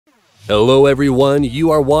Hello everyone,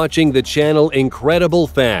 you are watching the channel Incredible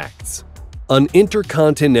Facts. An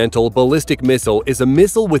intercontinental ballistic missile is a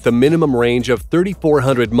missile with a minimum range of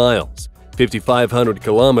 3,400 miles, 5,500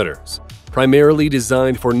 kilometers, primarily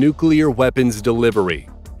designed for nuclear weapons delivery.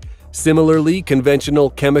 Similarly, conventional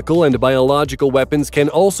chemical and biological weapons can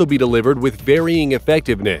also be delivered with varying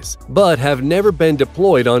effectiveness, but have never been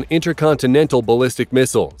deployed on intercontinental ballistic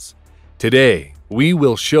missiles. Today, we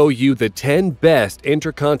will show you the 10 best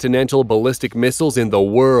intercontinental ballistic missiles in the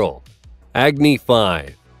world.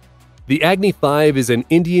 Agni-V. The Agni-V is an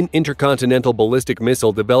Indian intercontinental ballistic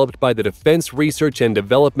missile developed by the Defense Research and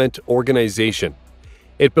Development Organization.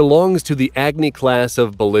 It belongs to the Agni class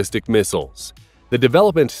of ballistic missiles. The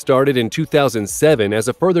development started in 2007 as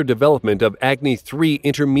a further development of Agni-III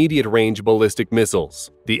intermediate-range ballistic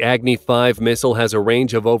missiles. The Agni-V missile has a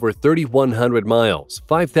range of over 3,100 miles,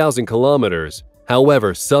 5,000 kilometers.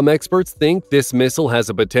 However, some experts think this missile has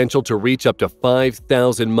a potential to reach up to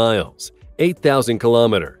 5,000 miles, 8,000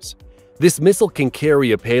 kilometers. This missile can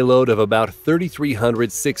carry a payload of about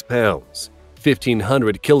 3,306 pounds,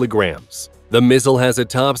 1,500 kilograms. The missile has a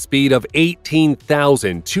top speed of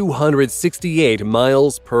 18,268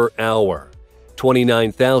 miles per hour,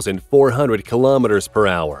 29,400 kilometers per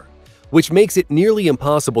hour, which makes it nearly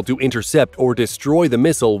impossible to intercept or destroy the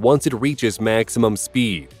missile once it reaches maximum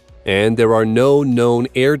speed. And there are no known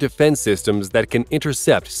air defense systems that can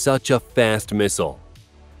intercept such a fast missile.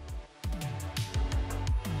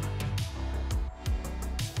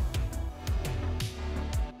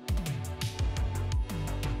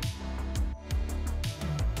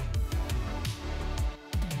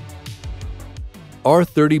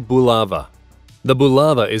 R-30 Bulava. The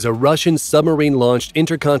Bulava is a Russian submarine-launched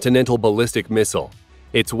intercontinental ballistic missile.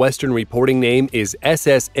 Its Western reporting name is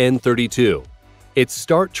SSN-32. Its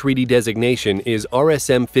START treaty designation is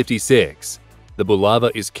RSM-56. The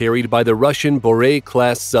Bulava is carried by the Russian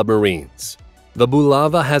Borei-class submarines. The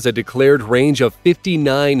Bulava has a declared range of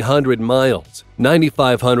 5,900 miles,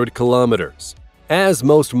 9,500 kilometers. As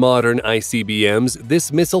most modern ICBMs,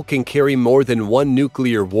 this missile can carry more than one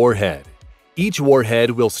nuclear warhead. Each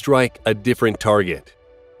warhead will strike a different target.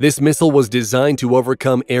 This missile was designed to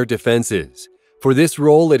overcome air defenses. For this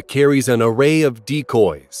role, it carries an array of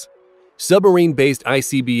decoys. Submarine-based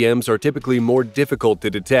ICBMs are typically more difficult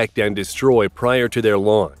to detect and destroy prior to their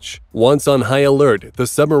launch. Once on high alert, the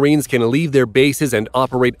submarines can leave their bases and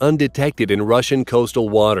operate undetected in Russian coastal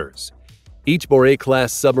waters. Each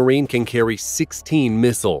Borei-class submarine can carry 16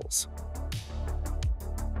 missiles.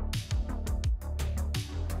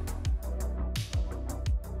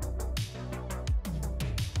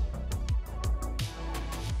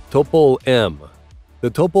 Topol M. The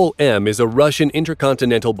Topol M is a Russian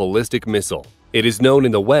intercontinental ballistic missile. It is known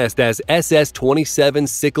in the West as SS-27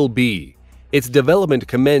 Sickle B. Its development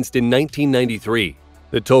commenced in 1993.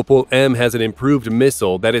 The Topol M has an improved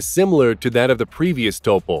missile that is similar to that of the previous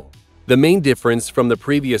Topol. The main difference from the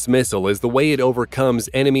previous missile is the way it overcomes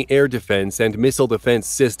enemy air defense and missile defense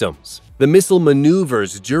systems. The missile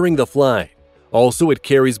maneuvers during the flight. Also, it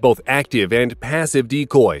carries both active and passive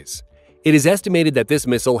decoys. It is estimated that this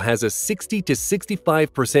missile has a 60 to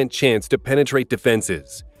 65% chance to penetrate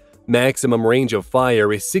defenses. Maximum range of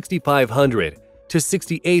fire is 6,500 to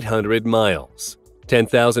 6,800 miles,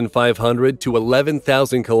 10,500 to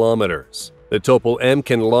 11,000 kilometers. The Topol M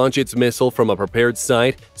can launch its missile from a prepared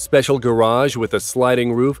site, special garage with a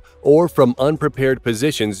sliding roof, or from unprepared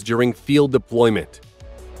positions during field deployment.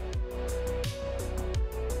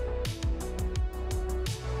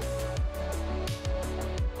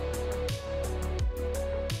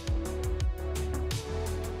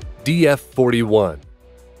 DF-41.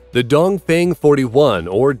 The Dongfeng 41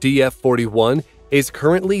 or DF-41 is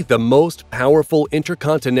currently the most powerful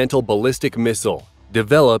intercontinental ballistic missile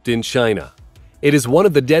developed in China. It is one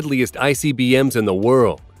of the deadliest ICBMs in the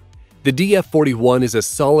world. The DF-41 is a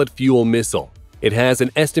solid-fuel missile. It has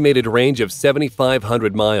an estimated range of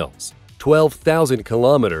 7,500 miles, 12,000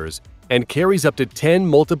 kilometers, and carries up to 10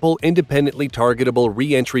 multiple independently targetable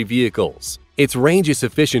re-entry vehicles. Its range is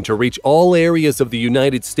sufficient to reach all areas of the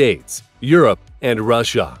United States, Europe, and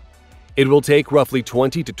Russia. It will take roughly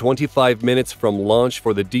 20 to 25 minutes from launch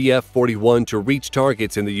for the DF-41 to reach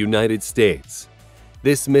targets in the United States.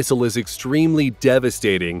 This missile is extremely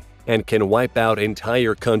devastating and can wipe out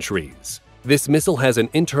entire countries. This missile has an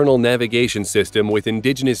internal navigation system with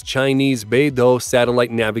indigenous Chinese Beidou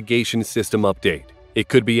satellite navigation system update. It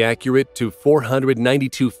could be accurate to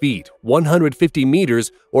 492 feet, 150 meters,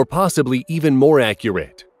 or possibly even more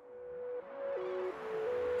accurate.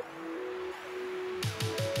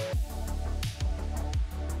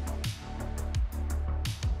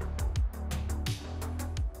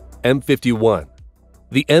 M51.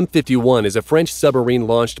 The M51 is a French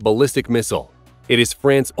submarine-launched ballistic missile. It is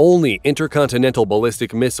France's only intercontinental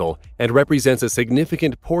ballistic missile and represents a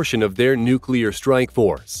significant portion of their nuclear strike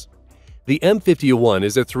force. The M51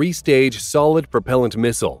 is a three-stage solid propellant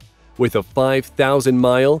missile with a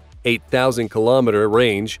 5,000-mile, 8,000-kilometer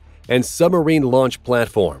range and submarine launch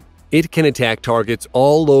platform. It can attack targets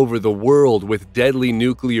all over the world with deadly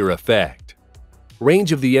nuclear effect.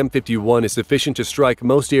 Range of the M51 is sufficient to strike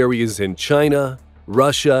most areas in China,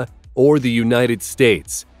 Russia, or the United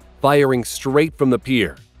States, firing straight from the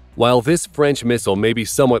pier. While this French missile may be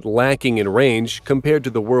somewhat lacking in range compared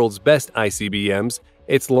to the world's best ICBMs,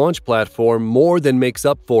 its launch platform more than makes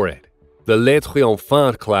up for it. The Le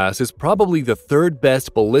Triomphant class is probably the third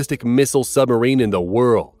best ballistic missile submarine in the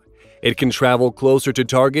world. It can travel closer to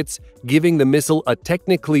targets, giving the missile a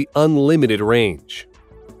technically unlimited range.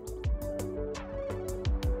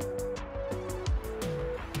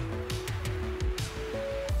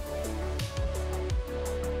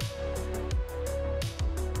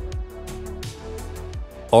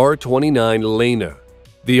 R29 Elena.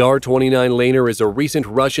 The R29 Elena is a recent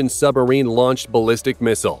Russian submarine-launched ballistic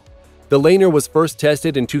missile. The Elena was first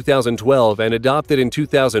tested in 2012 and adopted in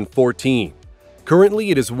 2014.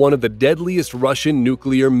 Currently, it is one of the deadliest Russian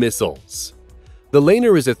nuclear missiles. The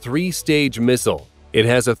Elena is a three-stage missile. It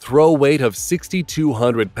has a throw weight of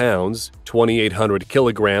 6,200 pounds, 2,800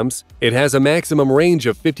 kilograms. It has a maximum range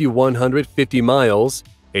of 5,150 miles,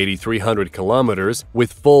 8,300 kilometers,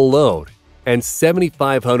 with full load, and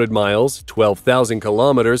 7,500 miles, 12,000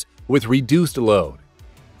 kilometers, with reduced load.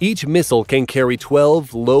 Each missile can carry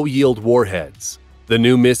 12 low-yield warheads. The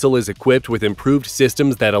new missile is equipped with improved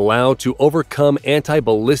systems that allow to overcome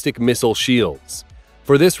anti-ballistic missile shields.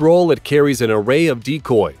 For this role, it carries an array of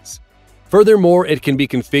decoys. Furthermore, it can be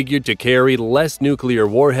configured to carry less nuclear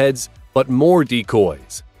warheads, but more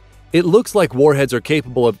decoys. It looks like warheads are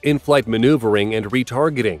capable of in-flight maneuvering and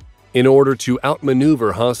retargeting in order to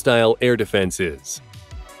outmaneuver hostile air defenses.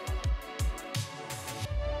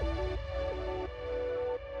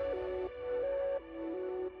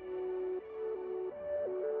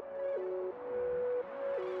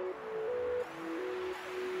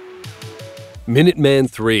 Minuteman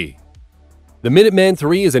III. The Minuteman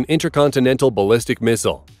III is an intercontinental ballistic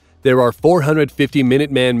missile. There are 450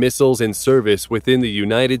 Minuteman missiles in service within the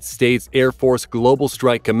United States Air Force Global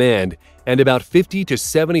Strike Command and about 50 to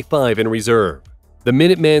 75 in reserve. The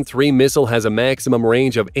Minuteman III missile has a maximum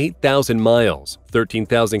range of 8,000 miles,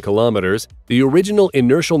 13,000 kilometers. The original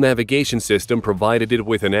inertial navigation system provided it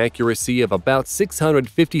with an accuracy of about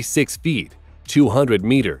 656 feet, 200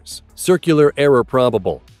 meters. Circular error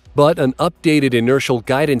probable, but an updated inertial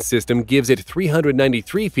guidance system gives it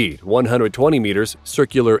 393 feet, 120 meters,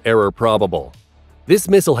 circular error probable. This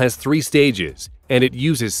missile has three stages, and it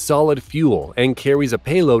uses solid fuel and carries a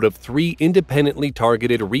payload of 3 independently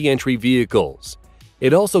targeted re-entry vehicles.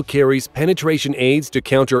 It also carries penetration aids to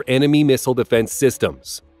counter enemy missile defense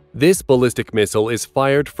systems. This ballistic missile is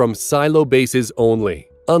fired from silo bases only,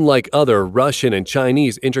 unlike other Russian and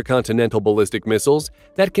Chinese intercontinental ballistic missiles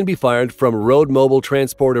that can be fired from road mobile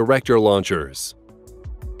transport erector launchers.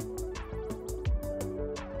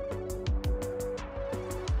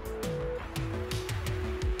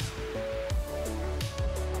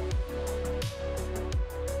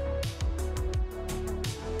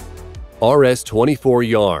 RS-24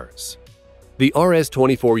 Yars. The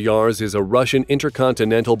RS-24 Yars is a Russian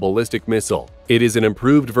intercontinental ballistic missile. It is an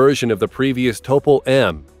improved version of the previous Topol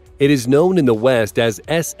M. It is known in the West as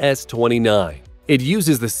SS-29. It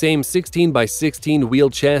uses the same 16x16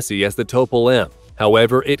 wheel chassis as the Topol M.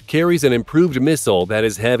 However, it carries an improved missile that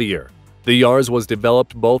is heavier. The Yars was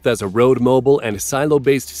developed both as a road mobile and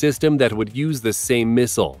silo-based system that would use the same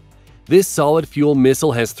missile. This solid fuel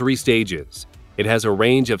missile has 3 stages. It has a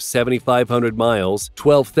range of 7,500 miles,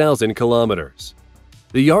 12,000 kilometers.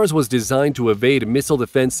 The Yars was designed to evade missile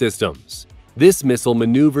defense systems. This missile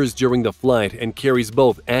maneuvers during the flight and carries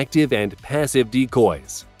both active and passive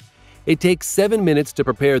decoys. It takes 7 minutes to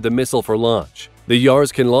prepare the missile for launch. The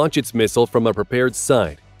Yars can launch its missile from a prepared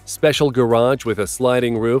site, special garage with a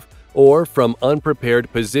sliding roof, or from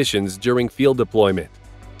unprepared positions during field deployment.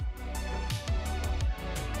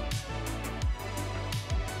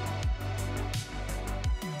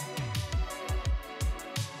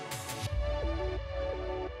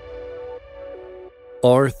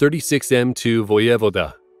 R36M2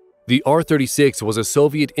 Voevoda. The R36 was a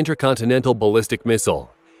Soviet intercontinental ballistic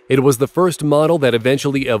missile. It was the first model that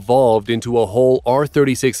eventually evolved into a whole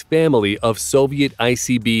R36 family of Soviet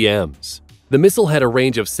ICBMs. The missile had a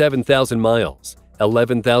range of 7,000 miles,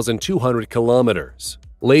 11,200 kilometers.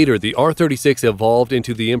 Later, the R36 evolved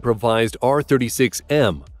into the improvised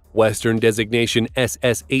R36M, Western designation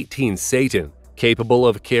SS-18 Satan, capable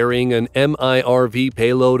of carrying an MIRV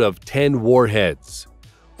payload of 10 warheads.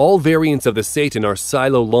 All variants of the Satan are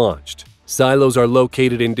silo-launched. Silos are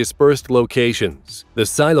located in dispersed locations. The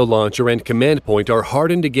silo launcher and command point are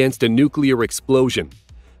hardened against a nuclear explosion.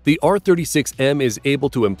 The R36M is able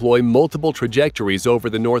to employ multiple trajectories over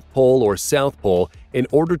the North Pole or South Pole in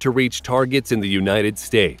order to reach targets in the United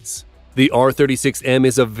States. The R36M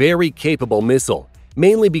is a very capable missile,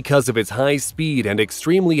 mainly because of its high speed and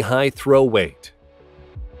extremely high throw weight.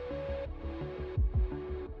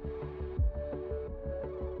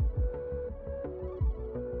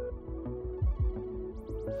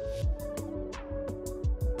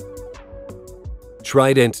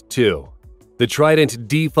 Trident II. The Trident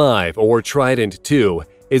D5 or Trident II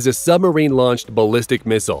is a submarine-launched ballistic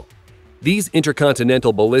missile. These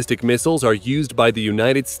intercontinental ballistic missiles are used by the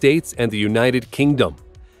United States and the United Kingdom.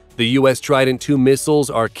 The U.S. Trident II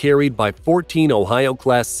missiles are carried by 14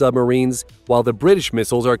 Ohio-class submarines, while the British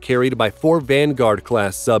missiles are carried by 4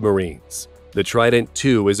 Vanguard-class submarines. The Trident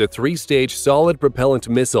II is a 3-stage solid propellant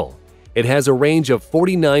missile. It has a range of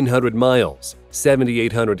 4,900 miles,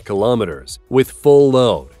 7,800 kilometers, with full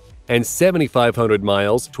load, and 7,500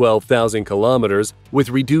 miles, 12,000 kilometers, with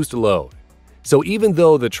reduced load. So even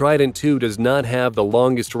though the Trident II does not have the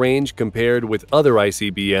longest range compared with other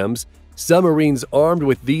ICBMs, submarines armed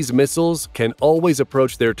with these missiles can always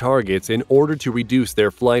approach their targets in order to reduce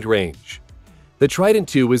their flight range. The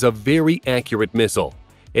Trident II is a very accurate missile.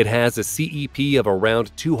 It has a CEP of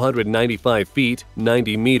around 295 feet,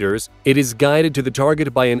 90 meters. It is guided to the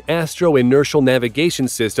target by an astro-inertial navigation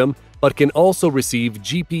system, but can also receive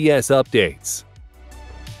GPS updates.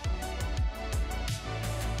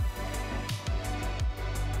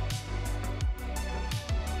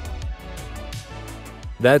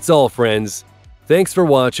 That's all, friends. Thanks for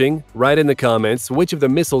watching. Write in the comments which of the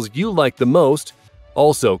missiles you like the most.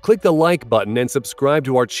 Also, click the like button and subscribe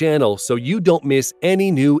to our channel so you don't miss any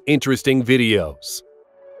new interesting videos.